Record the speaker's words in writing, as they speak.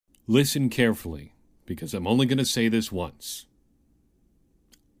Listen carefully, because I'm only going to say this once.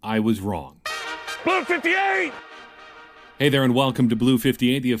 I was wrong. Blue 58! Hey there, and welcome to Blue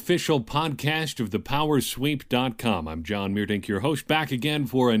 58, the official podcast of thepowersweep.com. I'm John Meerdink, your host, back again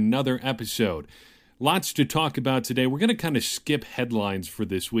for another episode. Lots to talk about today. We're going to kind of skip headlines for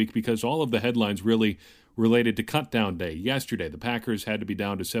this week because all of the headlines really related to cutdown day. Yesterday, the Packers had to be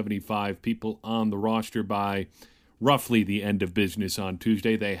down to 75 people on the roster by roughly the end of business on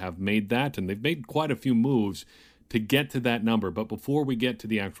Tuesday. They have made that, and they've made quite a few moves to get to that number. But before we get to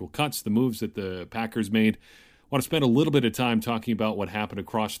the actual cuts, the moves that the Packers made, I want to spend a little bit of time talking about what happened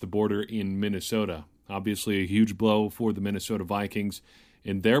across the border in Minnesota. Obviously, a huge blow for the Minnesota Vikings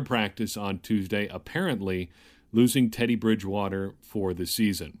in their practice on Tuesday, apparently losing Teddy Bridgewater for the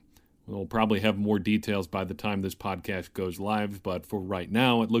season. We'll probably have more details by the time this podcast goes live, but for right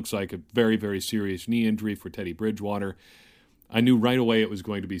now, it looks like a very, very serious knee injury for Teddy Bridgewater. I knew right away it was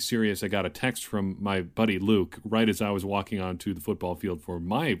going to be serious. I got a text from my buddy Luke right as I was walking onto the football field for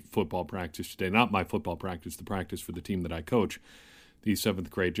my football practice today. Not my football practice, the practice for the team that I coach, the 7th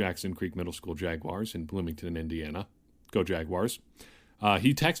grade Jackson Creek Middle School Jaguars in Bloomington, Indiana. Go Jaguars.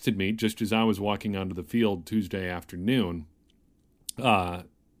 He texted me just as I was walking onto the field Tuesday afternoon,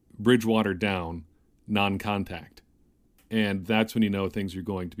 Bridgewater down, non-contact. And that's when you know things are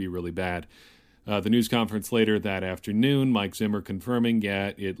going to be really bad. The news conference later that afternoon, Mike Zimmer confirming,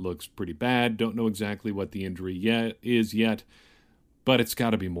 it looks pretty bad. Don't know exactly what the injury is yet, but it's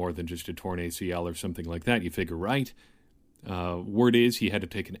got to be more than just a torn ACL or something like that. You figure, right? Word is he had to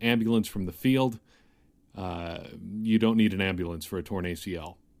take an ambulance from the field. You don't need an ambulance for a torn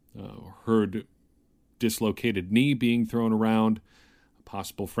ACL. Heard dislocated knee being thrown around, a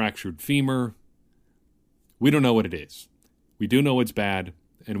possible fractured femur. We don't know what it is. We do know it's bad,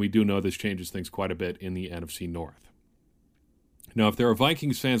 and we do know this changes things quite a bit in the NFC North. Now, if there are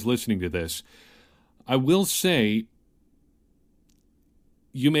Vikings fans listening to this, I will say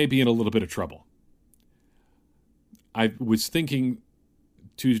you may be in a little bit of trouble. I was thinking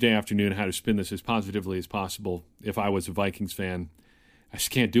Tuesday afternoon how to spin this as positively as possible if I was a Vikings fan. I just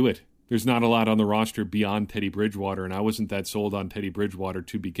can't do it. There's not a lot on the roster beyond Teddy Bridgewater, and I wasn't that sold on Teddy Bridgewater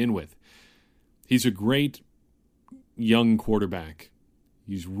to begin with. He's a great young quarterback.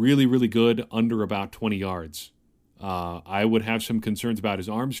 He's really, really good under about 20 yards. I would have some concerns about his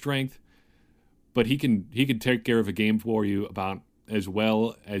arm strength, but he can take care of a game for you about as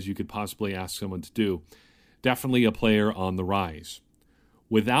well as you could possibly ask someone to do. Definitely a player on the rise.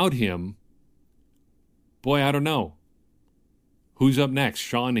 Without him, boy, I don't know. Who's up next?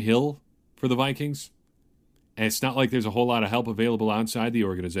 Shaun Hill for the Vikings? And it's not like there's a whole lot of help available outside the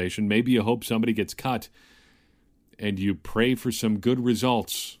organization. Maybe you hope somebody gets cut and you pray for some good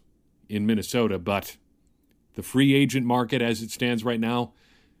results in Minnesota, but the free agent market as it stands right now,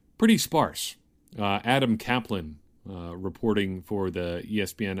 pretty sparse. Adam Kaplan, reporting for the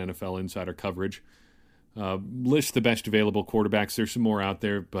ESPN NFL Insider coverage, lists the best available quarterbacks. There's some more out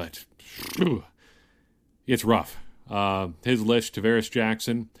there, but it's rough. His list, Tavares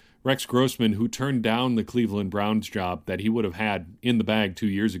Jackson, Rex Grossman, who turned down the Cleveland Browns job that he would have had in the bag 2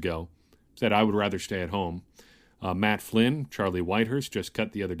 years ago, said, I would rather stay at home. Matt Flynn, Charlie Whitehurst, just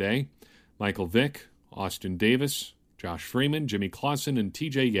cut the other day, Michael Vick, Austin Davis, Josh Freeman, Jimmy Clausen, and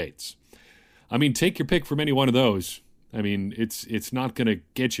TJ Yates. I mean, take your pick from any one of those. I mean, it's not going to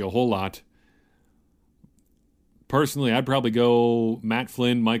get you a whole lot. Personally, I'd probably go Matt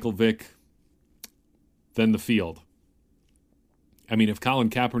Flynn, Michael Vick, then the field. I mean, if Colin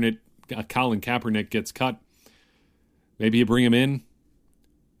Kaepernick gets cut, maybe you bring him in.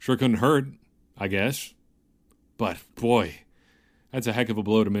 Sure couldn't hurt, I guess. But, boy, that's a heck of a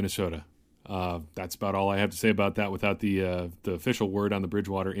blow to Minnesota. That's about all I have to say about that without the official word on the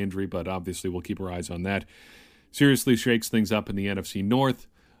Bridgewater injury, but obviously we'll keep our eyes on that. Seriously shakes things up in the NFC North.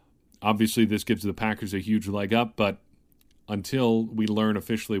 Obviously, this gives the Packers a huge leg up, but until we learn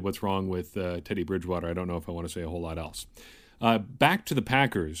officially what's wrong with Teddy Bridgewater, I don't know if I want to say a whole lot else. Back to the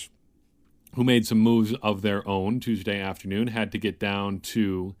Packers, who made some moves of their own Tuesday afternoon, had to get down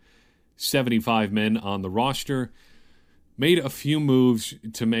to 75 men on the roster, made a few moves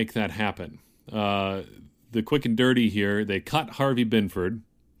to make that happen. The quick and dirty here, they cut Harvey Binford,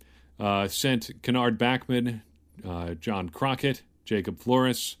 sent Kennard Backman, John Crockett, Jacob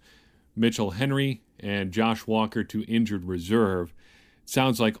Flores, Mitchell Henry, and Josh Walker to injured reserve. It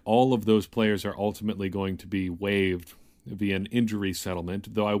sounds like all of those players are ultimately going to be waived via an injury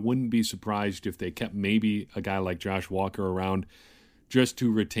settlement, though I wouldn't be surprised if they kept maybe a guy like Josh Walker around just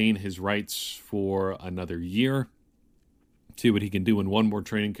to retain his rights for another year, see what he can do in one more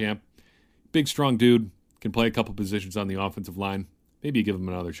training camp. Big, strong dude, can play a couple positions on the offensive line. maybe you give them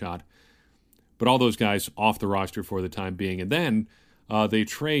another shot. But all those guys off the roster for the time being. And then they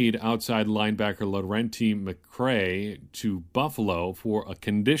trade outside linebacker Laurenti McCray to Buffalo for a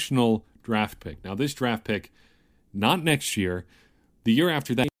conditional draft pick. Now, this draft pick, not next year, the year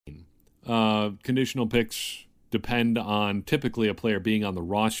after that. Conditional picks depend on typically a player being on the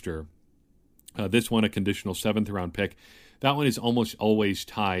roster. This one, a conditional 7th-round pick. That one is almost always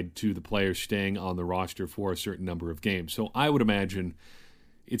tied to the player staying on the roster for a certain number of games. So I would imagine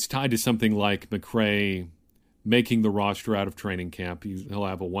it's tied to something like McCray making the roster out of training camp. He'll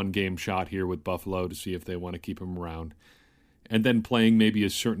have a 1-game shot here with Buffalo to see if they want to keep him around. And then playing maybe a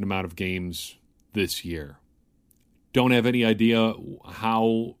certain amount of games this year. Don't have any idea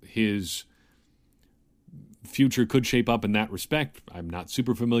how his future could shape up in that respect. I'm not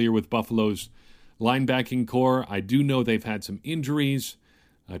super familiar with Buffalo's linebacking core. I do know they've had some injuries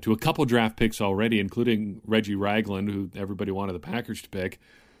to a couple draft picks already, including Reggie Ragland, who everybody wanted the Packers to pick.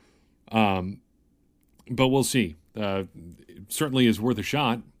 But we'll see. It certainly is worth a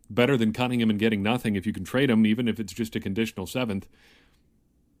shot. Better than cutting him and getting nothing if you can trade him, even if it's just a conditional 7th.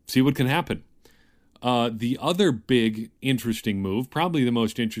 See what can happen. The other big interesting move, probably the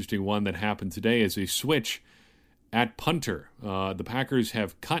most interesting one that happened today, is a switch at punter. The Packers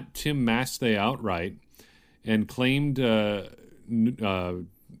have cut Tim Masthay outright and claimed Tampa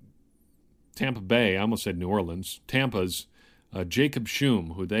Bay, I almost said New Orleans, Tampa's Jacob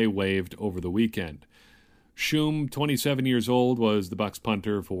Schum, who they waived over the weekend. Schum, 27 years old, was the Bucs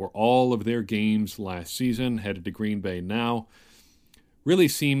punter for all of their games last season, headed to Green Bay now. Really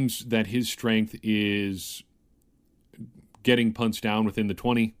seems that his strength is getting punts down within the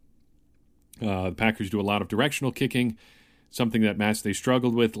 20. The Packers do a lot of directional kicking, something that Masthay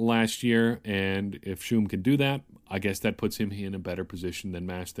struggled with last year, and if Schum can do that, I guess that puts him in a better position than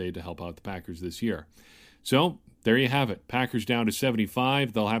Masthay to help out the Packers this year. So, there you have it. Packers down to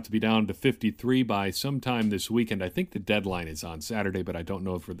 75. They'll have to be down to 53 by sometime this weekend. I think the deadline is on Saturday, but I don't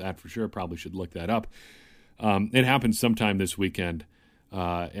know for that for sure. Probably should look that up. It happens sometime this weekend,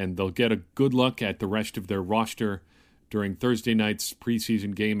 and they'll get a good look at the rest of their roster during Thursday night's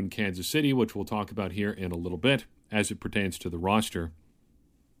preseason game in Kansas City, which we'll talk about here in a little bit as it pertains to the roster.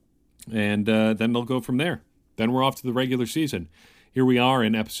 And then they'll go from there. Then we're off to the regular season. Here we are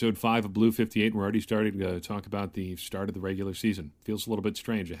in episode 5 of Blue 58, and we're already starting to talk about the start of the regular season. Feels a little bit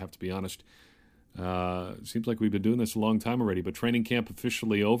strange, I have to be honest. Seems like we've been doing this a long time already, but training camp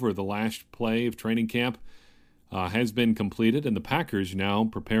officially over. The last play of training camp has been completed, and the Packers now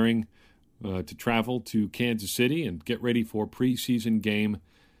preparing to travel to Kansas City and get ready for preseason game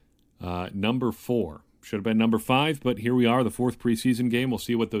number 4. Should have been number 5, but here we are, the 4th preseason game. We'll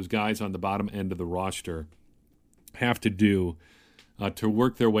see what those guys on the bottom end of the roster have to do to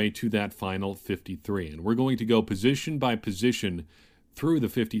work their way to that final 53. And we're going to go position by position through the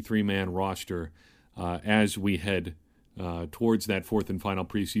 53-man roster as we head towards that 4th and final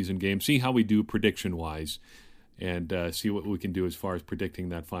preseason game. See how we do prediction-wise and see what we can do as far as predicting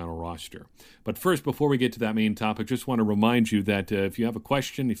that final roster. But first, before we get to that main topic, just want to remind you that if you have a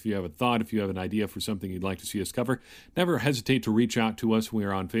question, if you have a thought, if you have an idea for something you'd like to see us cover, never hesitate to reach out to us. We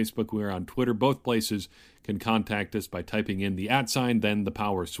are on Facebook, we are on Twitter. Both places can contact us by typing in the @, then the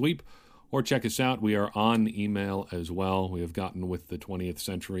power sweep, or check us out. We are on email as well. We have gotten with the 20th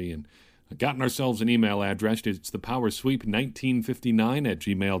century and gotten ourselves an email address. It's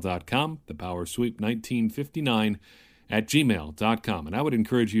thepowersweep1959@gmail.com, thepowersweep1959@gmail.com. And I would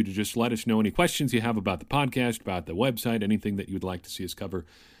encourage you to just let us know any questions you have about the podcast, about the website, anything that you'd like to see us cover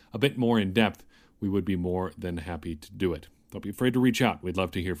a bit more in depth. We would be more than happy to do it. Don't be afraid to reach out. We'd love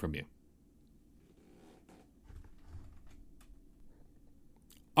to hear from you.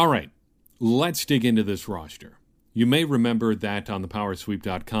 All right, let's dig into this roster. You may remember that on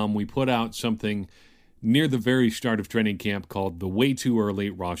thepowersweep.com, we put out something near the very start of training camp called the Way Too Early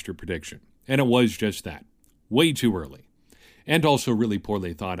Roster Prediction. And it was just that, way too early. And also really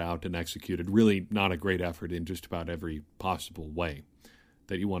poorly thought out and executed. Really not a great effort in just about every possible way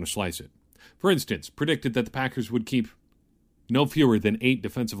that you want to slice it. For instance, predicted that the Packers would keep no fewer than 8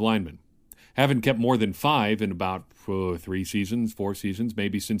 defensive linemen. Haven't kept more than 5 in about 4 seasons,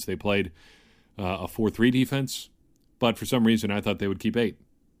 maybe since they played a 4-3 defense. But for some reason, I thought they would keep 8.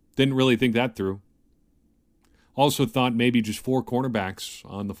 Didn't really think that through. Also thought maybe just 4 cornerbacks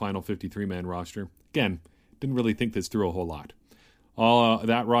on the final 53-man roster. Again, didn't really think this through a whole lot.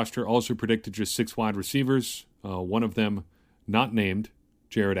 That roster also predicted just 6 wide receivers. One of them not named,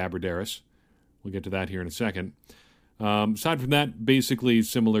 Jared Abbrederis. We'll get to that here in a second. Aside from that, basically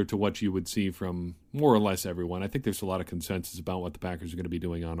similar to what you would see from more or less everyone. I think there's a lot of consensus about what the Packers are going to be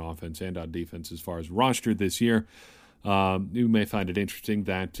doing on offense and on defense as far as roster this year. You may find it interesting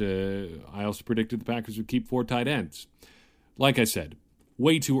that I also predicted the Packers would keep 4 tight ends. Like I said,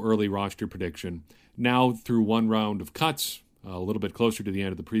 way too early roster prediction. Now, through one round of cuts, a little bit closer to the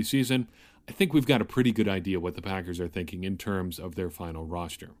end of the preseason, I think we've got a pretty good idea what the Packers are thinking in terms of their final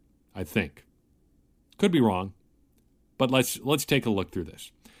roster. I think. Could be wrong, but let's take a look through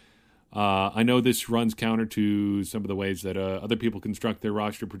this. I know this runs counter to some of the ways that other people construct their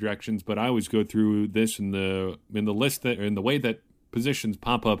roster projections, but I always go through this in the list that, or in the way that positions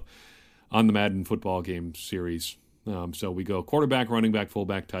pop up on the Madden football game series. So we go quarterback, running back,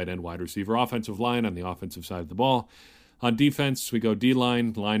 fullback, tight end, wide receiver, offensive line on the offensive side of the ball. On defense, we go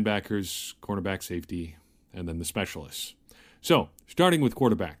D-line, linebackers, cornerback, safety, and then the specialists. So, starting with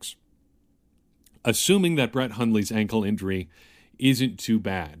quarterbacks. Assuming that Brett Hundley's ankle injury isn't too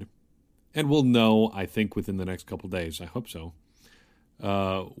bad, and we'll know, I think, within the next couple days, I hope so,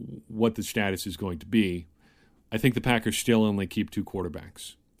 what the status is going to be, I think the Packers still only keep 2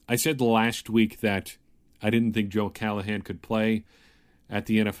 quarterbacks. I said last week that I didn't think Joe Callahan could play at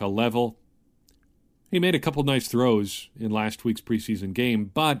the NFL level. He made a couple nice throws in last week's preseason game,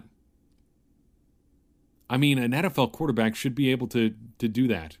 but, I mean, an NFL quarterback should be able to do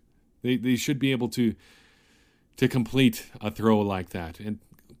that. They should be able to complete a throw like that. And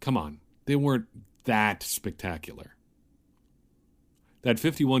come on, they weren't that spectacular. That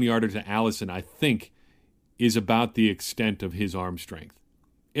 51-yarder to Allison, I think, is about the extent of his arm strength.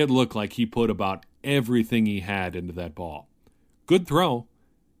 It looked like he put about everything he had into that ball. Good throw.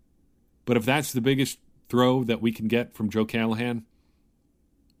 But if that's the biggest throw that we can get from Joe Callahan,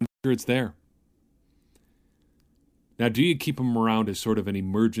 I'm sure it's there. Now, do you keep him around as sort of an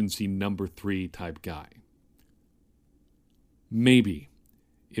emergency number 3 type guy? Maybe.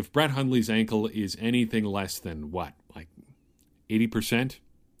 If Brett Hundley's ankle is anything less than, like 80%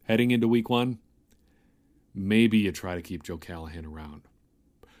 heading into week 1, maybe you try to keep Joe Callahan around.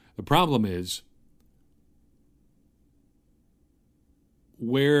 The problem is,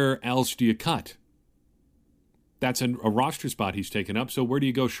 where else do you cut? That's a roster spot he's taken up, so where do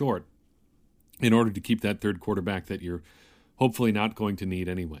you go short in order to keep that third quarterback that you're hopefully not going to need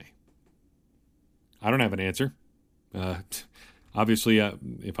anyway? I don't have an answer. Obviously,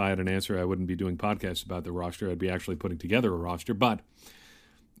 if I had an answer, I wouldn't be doing podcasts about the roster. I'd be actually putting together a roster. But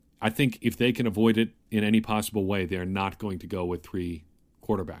I think if they can avoid it in any possible way, they're not going to go with 3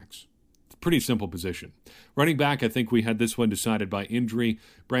 quarterbacks. Pretty simple position. Running back, I think we had this one decided by injury.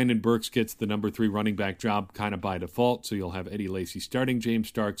 Brandon Burks gets the number 3 running back job kind of by default, so you'll have Eddie Lacy starting, James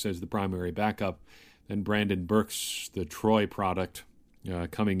Starks as the primary backup, then Brandon Burks, the Troy product,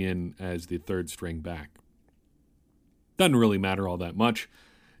 coming in as the 3rd string back. Doesn't really matter all that much.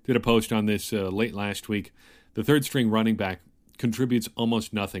 Did a post on this late last week. The 3rd string running back contributes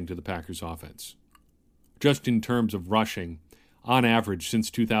almost nothing to the Packers' offense. Just in terms of rushing, on average since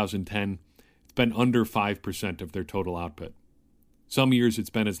 2010, it's been under 5% of their total output. Some years it's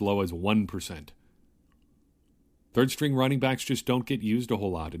been as low as 1%. 3rd string running backs just don't get used a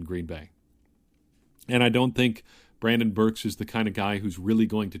whole lot in Green Bay. And I don't think Brandon Burks is the kind of guy who's really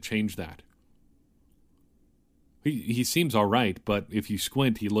going to change that. He seems all right, but if you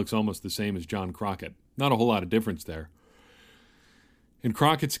squint, he looks almost the same as John Crockett. Not a whole lot of difference there. And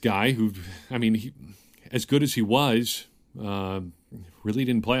Crockett's a guy who, as good as he was, really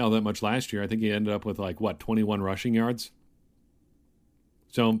didn't play all that much last year. I think he ended up with 21 rushing yards.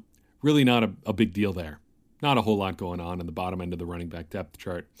 So really not a big deal there. Not a whole lot going on in the bottom end of the running back depth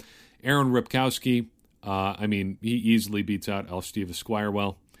chart. Aaron Ripkowski, he easily beats out Steve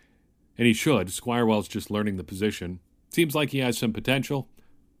Squirewell. And he should. Squirewell's just learning the position. Seems like he has some potential.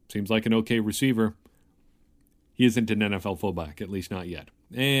 Seems like an okay receiver. He isn't an NFL fullback, at least not yet.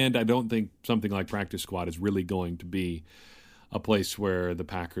 And I don't think something like practice squad is really going to be a place where the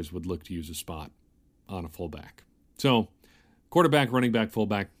Packers would look to use a spot on a fullback. So, quarterback, running back,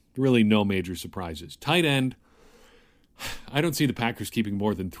 fullback, really no major surprises. Tight end, I don't see the Packers keeping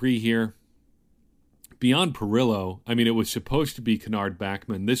more than 3 here. Beyond Perillo, it was supposed to be Kennard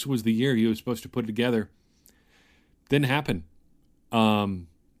Backman. This was the year he was supposed to put it together. Didn't happen.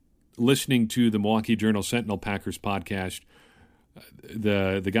 Listening to the Milwaukee Journal Sentinel Packers podcast,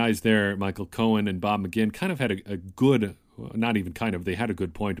 the guys there, Michael Cohen and Bob McGinn, kind of had a good, not even kind of, they had a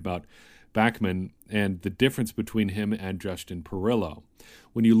good point about Backman and the difference between him and Justin Perillo.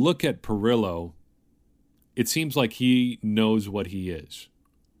 When you look at Perillo, it seems like he knows what he is.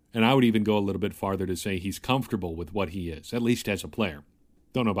 And I would even go a little bit farther to say he's comfortable with what he is, at least as a player.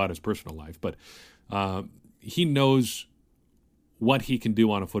 Don't know about his personal life, but he knows what he can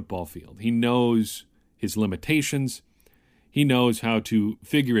do on a football field. He knows his limitations. He knows how to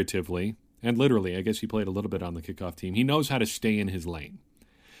figuratively And literally, I guess he played a little bit on the kickoff team. He knows how to stay in his lane.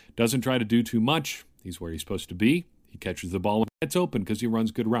 Doesn't try to do too much. He's where he's supposed to be. He catches the ball when it's open because he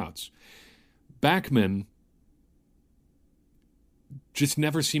runs good routes. Backman just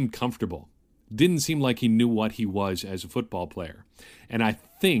never seemed comfortable. Didn't seem like he knew what he was as a football player. And I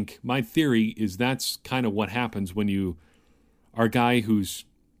think, my theory is that's kind of what happens when you are a guy who's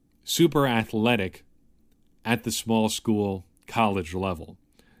super athletic at the small school college level.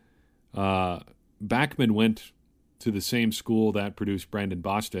 Backman went to the same school that produced Brandon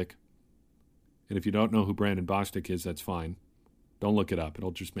Bostic. And if you don't know who Brandon Bostic is, that's fine. Don't look it up.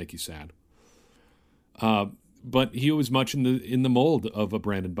 It'll just make you sad. But he was much in the mold of a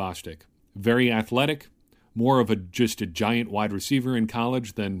Brandon Bostic. Very athletic, more of just a giant wide receiver in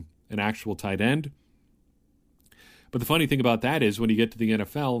college than an actual tight end. But the funny thing about that is when you get to the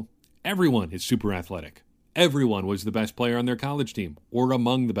NFL, everyone is super athletic. Everyone was the best player on their college team or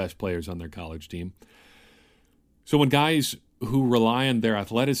among the best players on their college team. So when guys who rely on their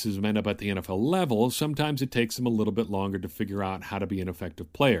athleticism end up at the NFL level, sometimes it takes them a little bit longer to figure out how to be an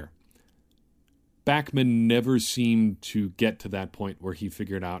effective player. Backman never seemed to get to that point where he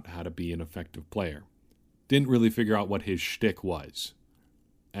figured out how to be an effective player. Didn't really figure out what his shtick was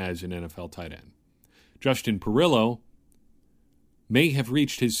as an NFL tight end. Justin Perillo may have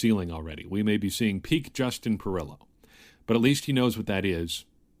reached his ceiling already. We may be seeing peak Justin Perillo. But at least he knows what that is,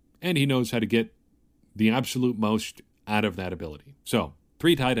 and he knows how to get the absolute most out of that ability. So,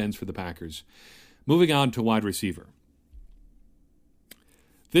 3 tight ends for the Packers. Moving on to wide receiver.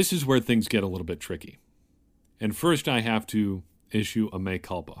 This is where things get a little bit tricky. And first I have to issue a mea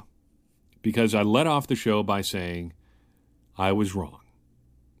culpa, because I led off the show by saying I was wrong.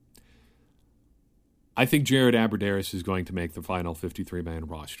 I think Jared Abbrederis is going to make the final 53-man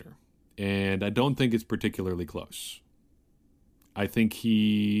roster, and I don't think it's particularly close. I think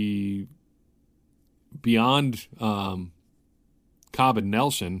he, beyond Cobb and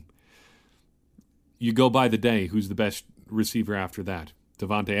Nelson, you go by the day, who's the best receiver after that?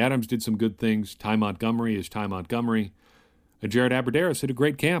 Davante Adams did some good things. Ty Montgomery is Ty Montgomery. And Jared Abbrederis had a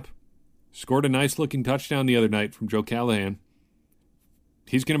great camp. Scored a nice-looking touchdown the other night from Joe Callahan.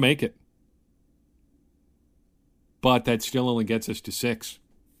 He's going to make it. But that still only gets us to 6.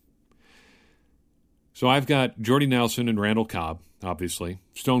 So I've got Jordy Nelson and Randall Cobb, obviously.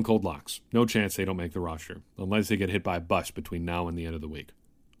 Stone cold locks. No chance they don't make the roster, unless they get hit by a bus between now and the end of the week.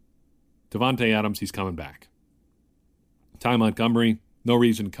 Davante Adams, he's coming back. Ty Montgomery, no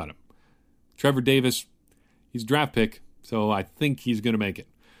reason to cut him. Trevor Davis, he's a draft pick, so I think he's going to make it.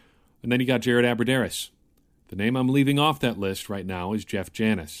 And then you got Jared Abbrederis. The name I'm leaving off that list right now is Jeff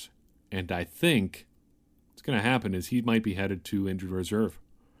Janis. And I think what's going to happen is he might be headed to injured reserve.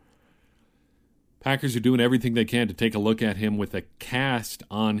 Packers are doing everything they can to take a look at him with a cast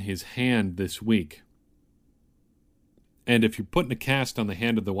on his hand this week. And if you're putting a cast on the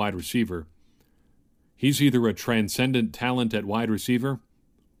hand of the wide receiver, he's either a transcendent talent at wide receiver,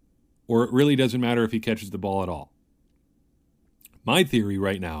 or it really doesn't matter if he catches the ball at all. My theory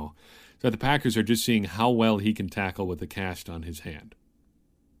right now is that the Packers are just seeing how well he can tackle with a cast on his hand.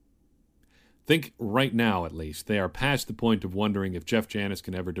 Think right now, at least, they are past the point of wondering if Jeff Janis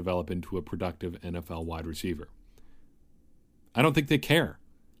can ever develop into a productive NFL wide receiver. I don't think they care.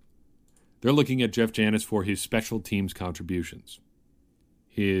 They're looking at Jeff Janis for his special teams contributions,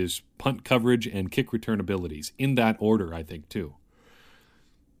 his punt coverage and kick return abilities, in that order, I think, too.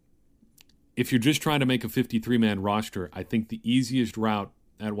 If you're just trying to make a 53-man roster, I think the easiest route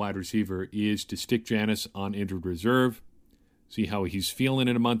at wide receiver is to stick Janis on injured reserve, see how he's feeling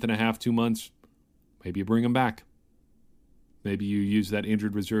in a month and a half, 2 months. Maybe you bring him back. Maybe you use that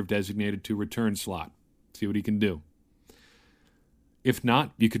injured reserve designated to return slot, see what he can do. If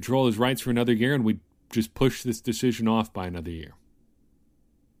not, you control his rights for another year and we just push this decision off by another year.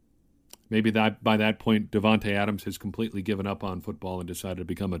 Maybe that by that point, Davante Adams has completely given up on football and decided to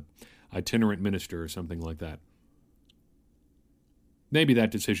become an itinerant minister or something like that. Maybe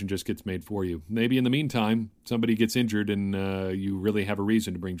that decision just gets made for you. Maybe in the meantime, somebody gets injured and you really have a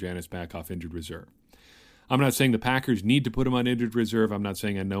reason to bring Janis back off injured reserve. I'm not saying the Packers need to put him on injured reserve. I'm not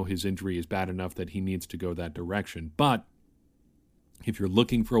saying I know his injury is bad enough that he needs to go that direction. But if you're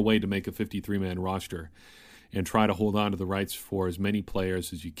looking for a way to make a 53-man roster and try to hold on to the rights for as many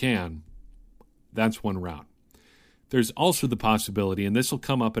players as you can, that's one route. There's also the possibility, and this will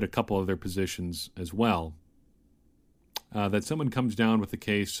come up at a couple other positions as well, that someone comes down with a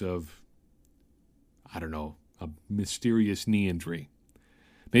case of, a mysterious knee injury.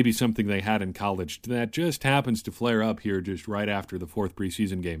 Maybe something they had in college that just happens to flare up here just right after the 4th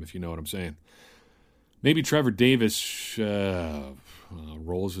preseason game, if you know what I'm saying. Maybe Trevor Davis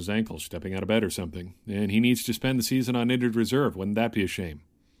rolls his ankle stepping out of bed or something, and he needs to spend the season on injured reserve. Wouldn't that be a shame?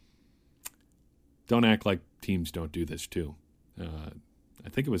 Don't act like teams don't do this, too. I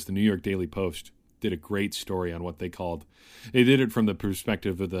think it was the New York Daily Post did a great story on what they called. They did it from the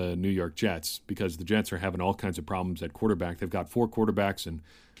perspective of the New York Jets, because the Jets are having all kinds of problems at quarterback. They've got 4 quarterbacks and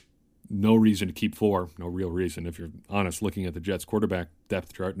no reason to keep 4. No real reason. If you're honest, looking at the Jets quarterback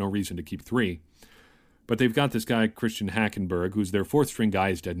depth chart, no reason to keep 3. But they've got this guy, Christian Hackenberg, who's their 4th-string guy.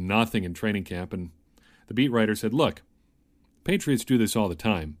 He's done nothing in training camp. And the beat writer said, look, Patriots do this all the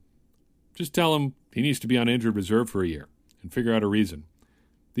time. Just tell him he needs to be on injured reserve for a year and figure out a reason.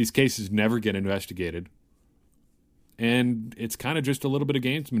 These cases never get investigated, and it's kind of just a little bit of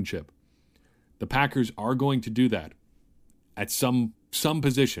gamesmanship. The Packers are going to do that at some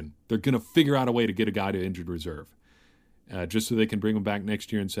position. They're going to figure out a way to get a guy to injured reserve, just so they can bring him back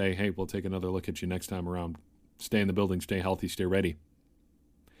next year and say, hey, we'll take another look at you next time around. Stay in the building, stay healthy, stay ready.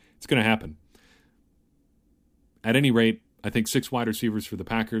 It's going to happen. At any rate, I think 6 wide receivers for the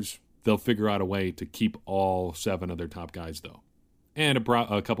Packers. They'll figure out a way to keep all 7 of their top guys, though. And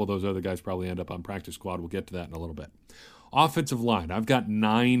a couple of those other guys probably end up on practice squad. We'll get to that in a little bit. Offensive line. I've got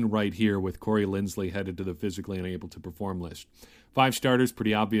 9 right here with Corey Linsley headed to the physically unable to perform list. 5 starters,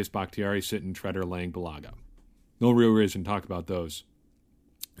 pretty obvious. Bakhtiari, Sitton, Treader, Lang, Balaga. No real reason to talk about those.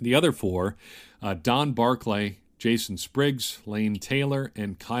 The other 4, Don Barclay, Jason Spriggs, Lane Taylor,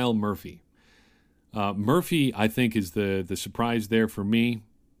 and Kyle Murphy. Murphy, I think, is the surprise there for me.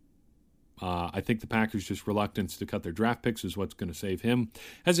 I think the Packers' just reluctance to cut their draft picks is what's going to save him.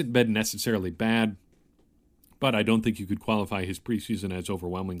 Hasn't been necessarily bad, but I don't think you could qualify his preseason as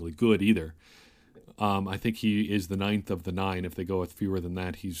overwhelmingly good either. I think he is the 9th of the 9. If they go with fewer than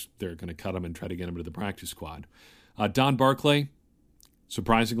that, they're going to cut him and try to get him to the practice squad. Don Barclay,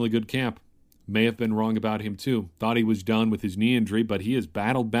 surprisingly good camp. May have been wrong about him too. Thought he was done with his knee injury, but he has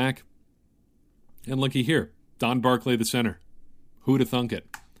battled back. And looky here, Don Barclay, the center. Who'd have thunk it?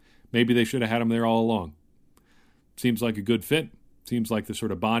 Maybe they should have had him there all along. Seems like a good fit. Seems like the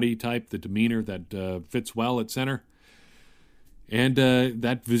sort of body type, the demeanor that fits well at center. And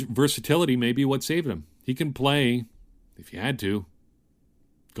that versatility may be what saved him. He can play, if you had to,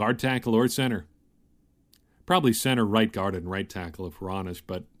 guard, tackle, or center. Probably center, right guard, and right tackle if we're honest,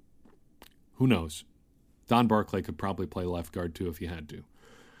 but who knows? Don Barclay could probably play left guard too if you had to.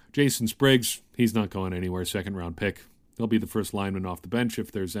 Jason Spriggs, he's not going anywhere, 2nd-round pick. He'll be the first lineman off the bench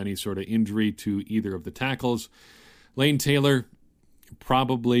if there's any sort of injury to either of the tackles. Lane Taylor,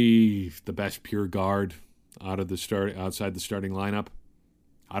 probably the best pure guard outside the starting lineup.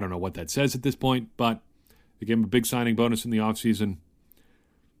 I don't know what that says at this point, but they gave him a big signing bonus in the offseason.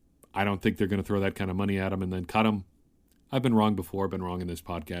 I don't think they're going to throw that kind of money at him and then cut him. I've been wrong before. I've been wrong in this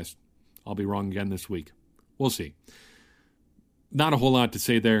podcast. I'll be wrong again this week. We'll see. Not a whole lot to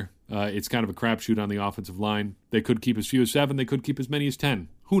say there. It's kind of a crapshoot on the offensive line. They could keep as few as 7. They could keep as many as 10.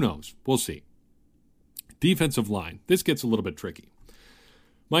 Who knows? We'll see. Defensive line. This gets a little bit tricky.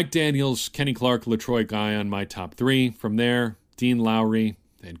 Mike Daniels, Kenny Clark, LaTroy Guion, my top 3. From there, Dean Lowry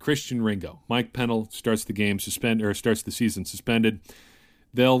and Christian Ringo. Mike Pennell starts the season suspended.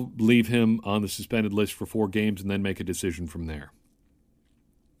 They'll leave him on the suspended list for 4 games and then make a decision from there.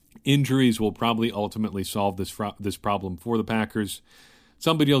 Injuries will probably ultimately solve this problem for the Packers.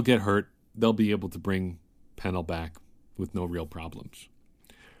 Somebody will get hurt. They'll be able to bring Pennell back with no real problems.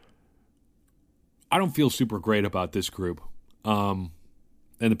 I don't feel super great about this group. And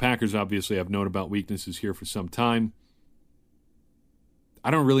the Packers obviously have known about weaknesses here for some time.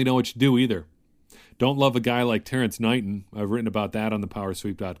 I don't really know what to do either. Don't love a guy like Terrence Knighton. I've written about that on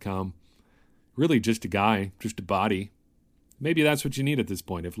thepowersweep.com. Really just a guy, just a body. Maybe that's what you need at this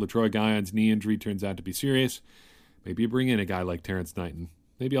point. If LaTroy Guion's knee injury turns out to be serious, maybe you bring in a guy like Terrence Knighton.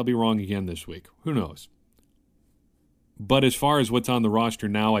 Maybe I'll be wrong again this week. Who knows? But as far as what's on the roster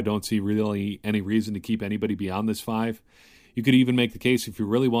now, I don't see really any reason to keep anybody beyond this 5. You could even make the case if you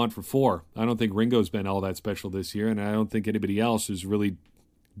really want for 4. I don't think Ringo's been all that special this year, and I don't think anybody else has really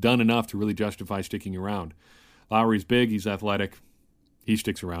done enough to really justify sticking around. Lowry's big. He's athletic. He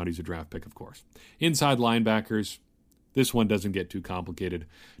sticks around. He's a draft pick, of course. Inside linebackers, this one doesn't get too complicated.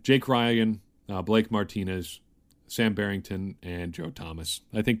 Jake Ryan, Blake Martinez, Sam Barrington, and Joe Thomas.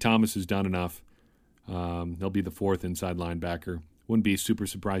 I think Thomas has done enough. He'll be the 4th inside linebacker. Wouldn't be super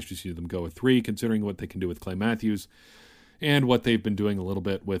surprised to see them go with 3, considering what they can do with Clay Matthews and what they've been doing a little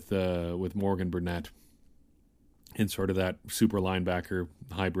bit with Morgan Burnett and sort of that super linebacker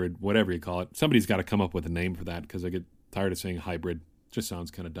hybrid, whatever you call it. Somebody's got to come up with a name for that because I get tired of saying hybrid. It just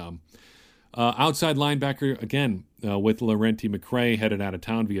sounds kind of dumb. Outside linebacker, again, with Laurenti McCray headed out of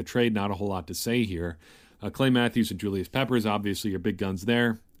town via trade, not a whole lot to say here. Clay Matthews and Julius Peppers, obviously your big guns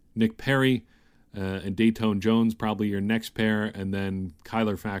there. Nick Perry and Dayton Jones, probably your next pair, and then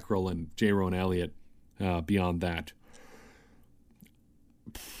Kyler Fackrell and Jaron Elliott beyond that.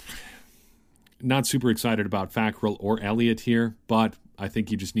 Not super excited about Fackrell or Elliott here, but I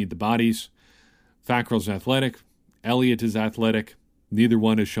think you just need the bodies. Fackrell's athletic. Elliott is athletic. Neither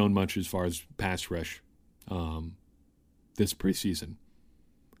one has shown much as far as pass rush this preseason.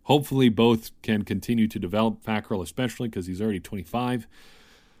 Hopefully both can continue to develop, Fackrell especially because he's already 25.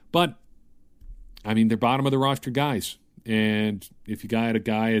 But, I mean, they're bottom of the roster guys. And if you got a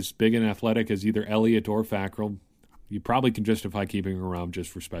guy as big and athletic as either Elliott or Fackrell, you probably can justify keeping him around just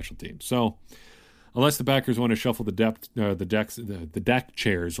for special teams. So, unless the Packers want to shuffle the deck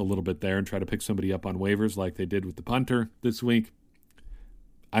chairs a little bit there and try to pick somebody up on waivers like they did with the punter this week,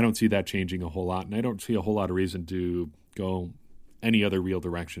 I don't see that changing a whole lot, and I don't see a whole lot of reason to go any other real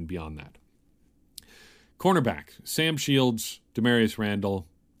direction beyond that. Cornerback, Sam Shields, Demarius Randall,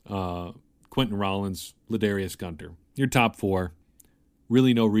 Quentin Rollins, Ladarius Gunter. Your top four.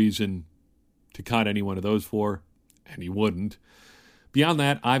 Really no reason to cut any one of those four, and you wouldn't. Beyond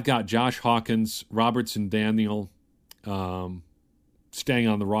that, I've got Josh Hawkins, Robertson Daniel staying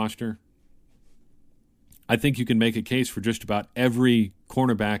on the roster. I think you can make a case for just about every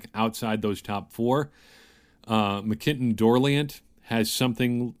cornerback outside those top four. McKinton Dorleant has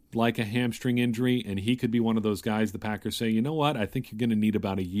something like a hamstring injury, and he could be one of those guys the Packers say, you know what, I think you're going to need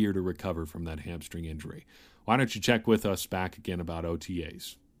about a year to recover from that hamstring injury. Why don't you check with us back again about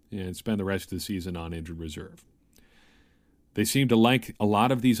OTAs and spend the rest of the season on injured reserve? They seem to like a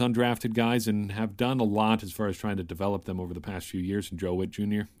lot of these undrafted guys and have done a lot as far as trying to develop them over the past few years, and Joe Witt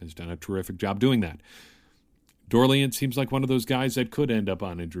Jr. has done a terrific job doing that. Dorleant seems like one of those guys that could end up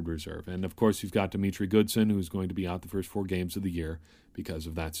on injured reserve. And, of course, you've got Demetri Goodson, who's going to be out the first 4 games of the year because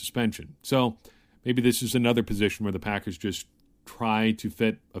of that suspension. So maybe this is another position where the Packers just try to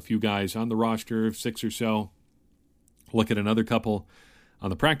fit a few guys on the roster, 6 or so, look at another couple on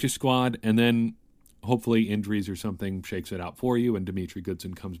the practice squad, and then hopefully injuries or something shakes it out for you, and Demetri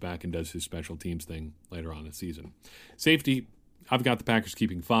Goodson comes back and does his special teams thing later on in the season. Safety, I've got the Packers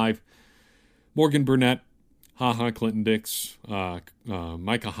keeping 5. Morgan Burnett, Clinton Dix,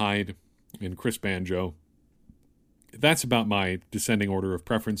 Micah Hyde, and Chris Banjo. That's about my descending order of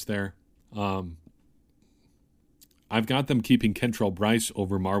preference there. I've got them keeping Kentrell Bryce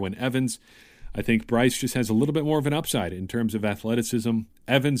over Marwin Evans. I think Bryce just has a little bit more of an upside in terms of athleticism.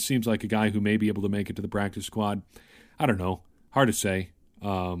 Evans seems like a guy who may be able to make it to the practice squad. I don't know. Hard to say.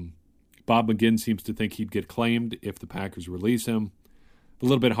 Bob McGinn seems to think he'd get claimed if the Packers release him. A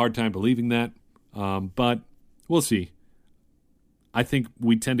little bit hard time believing that, but we'll see. I think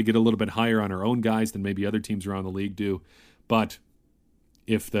we tend to get a little bit higher on our own guys than maybe other teams around the league do. But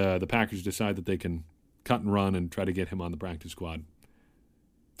if the Packers decide that they can cut and run and try to get him on the practice squad,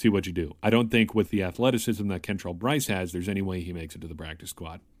 see what you do. I don't think with the athleticism that Kentrell Bryce has, there's any way he makes it to the practice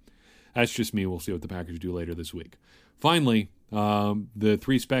squad. That's just me. We'll see what the Packers do later this week. Finally, the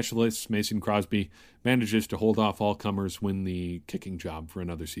 3 specialists, Mason Crosby, manages to hold off all comers, win the kicking job for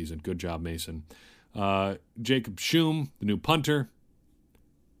another season. Good job, Mason. Jacob Schum, the new punter.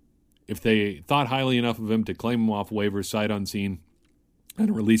 If they thought highly enough of him to claim him off waivers sight unseen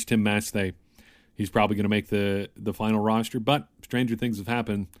and release Tim Masthay, he's probably going to make the final roster, but stranger things have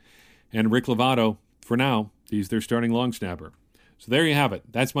happened. And Rick Lovato, for now, he's their starting long snapper. So there you have it.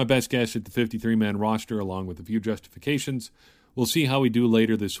 That's my best guess at the 53-man roster, along with a few justifications. We'll see how we do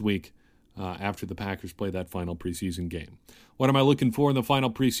later this week after the Packers play that final preseason game. What am I looking for in the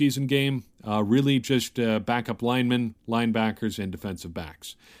final preseason game? Really just backup linemen, linebackers, and defensive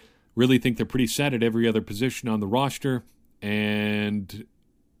backs. Really think they're pretty set at every other position on the roster, and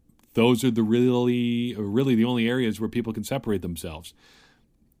those are really the only areas where people can separate themselves.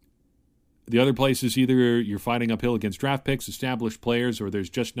 The other places, either you're fighting uphill against draft picks, established players, or there's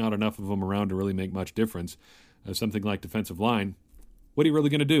just not enough of them around to really make much difference. Something like defensive line, what are you really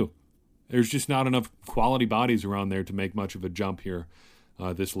going to do? There's just not enough quality bodies around there to make much of a jump here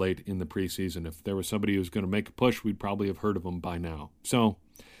this late in the preseason. If there was somebody who was going to make a push, we'd probably have heard of them by now. So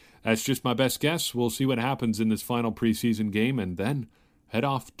that's just my best guess. We'll see what happens in this final preseason game, and then head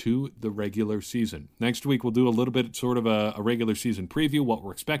off to the regular season. Next week, we'll do a little bit sort of a regular season preview, what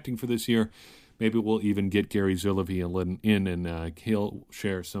we're expecting for this year. Maybe we'll even get Gary Zillivi in, and he'll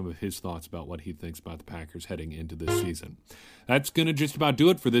share some of his thoughts about what he thinks about the Packers heading into this season. That's going to just about do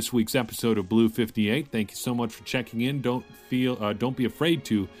it for this week's episode of Blue 58. Thank you so much for checking in. Don't be afraid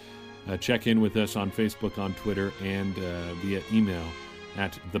to check in with us on Facebook, on Twitter, and via email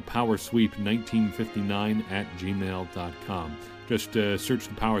at thepowersweep1959@gmail.com. Just search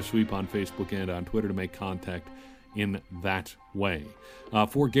The Power Sweep on Facebook and on Twitter to make contact in that way.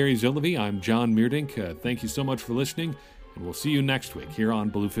 For Gary Zillevy, I'm John Meerdink. Thank you so much for listening, and we'll see you next week here on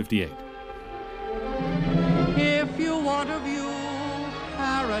Blue 58. If you want to view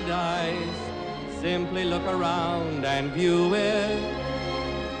paradise, simply look around and view it.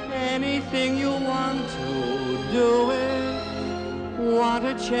 Anything you want to do it. Want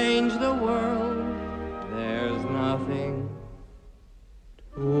to change the world, there's nothing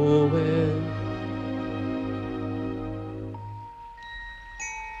to it.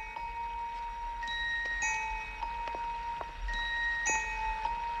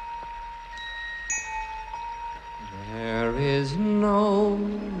 There is no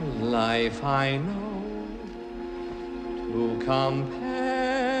life I know to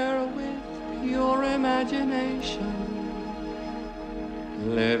compare with pure imagination.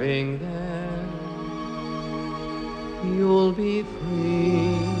 Living there, you'll be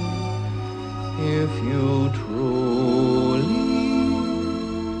free if you try.